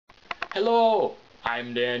Hello,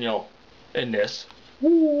 I'm Daniel, and this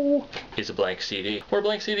is a blank CD. What are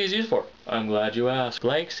blank CDs used for? I'm glad you asked.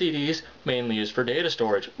 Blank CDs mainly used for data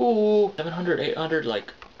storage. 700, 800,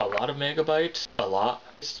 like a lot of megabytes. A lot.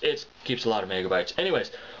 It keeps a lot of megabytes.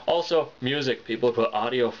 Anyways, also music. People put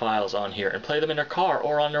audio files on here and play them in their car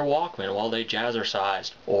or on their Walkman while they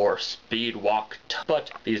jazzercised or speed walked.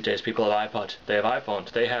 But these days people have iPods. They have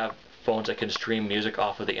iPhones. They have phones that can stream music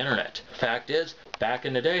off of the internet. Fact is, back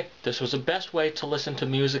in the day, this was the best way to listen to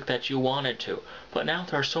music that you wanted to. But now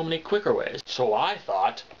there are so many quicker ways. So I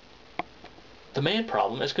thought, the main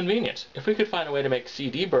problem is convenience. If we could find a way to make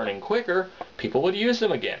CD burning quicker, people would use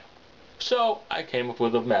them again. So I came up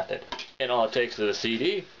with a method. And all it takes is a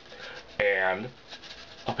CD and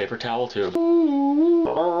a paper towel tube.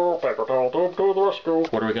 Paper towel tube to the rescue.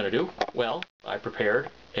 What are we going to do? Well, I prepared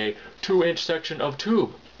a 2-inch section of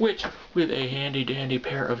tube, which, with a handy dandy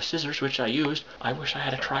pair of scissors, which I used. I wish I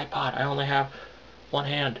had a tripod. I only have one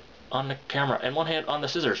hand on the camera and one hand on the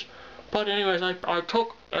scissors. But anyways, I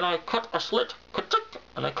took and I cut a slit,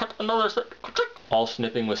 and I cut another slit. All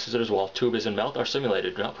snipping with scissors while tube is in mouth are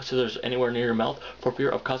simulated. Do not put scissors anywhere near your mouth for fear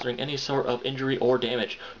of causing any sort of injury or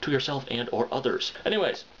damage to yourself and or others.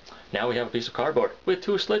 Anyways, now we have a piece of cardboard with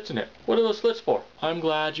 2 slits in it. What are those slits for? I'm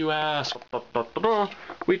glad you asked.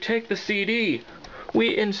 We take the CD,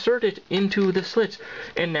 we insert it into the slits,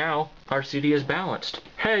 and now our CD is balanced.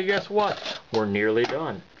 Hey, guess what? We're nearly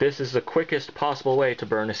done. This is the quickest possible way to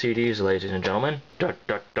burn the CDs, ladies and gentlemen.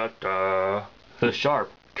 The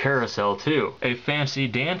Sharp Carousel 2, a fancy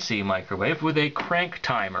dancy microwave with a crank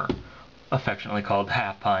timer, affectionately called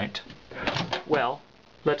half pint. Well,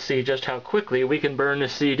 let's see just how quickly we can burn the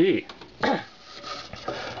CD.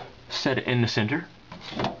 Set it in the center.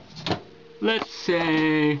 Let's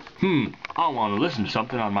say, I want to listen to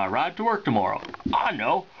something on my ride to work tomorrow. I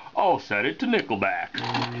know, I'll set it to Nickelback.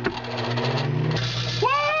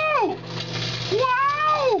 Whoa!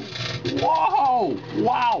 Wow! Whoa!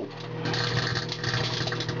 Wow!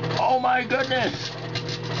 Oh my goodness!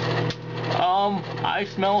 I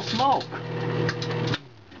smell smoke.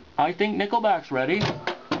 I think Nickelback's ready.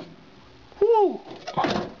 Woo!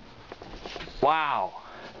 Wow!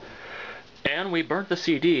 And we burnt the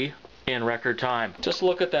CD in record time. Just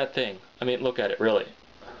look at that thing. I mean, look at it, really.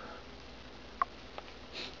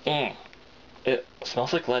 It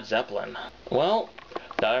smells like Led Zeppelin. Well,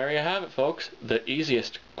 there you have it, folks. The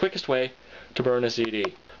easiest, quickest way to burn a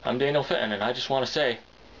CD. I'm Daniel Fenton, and I just want to say,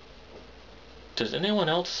 does anyone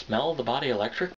else smell the Body Electric?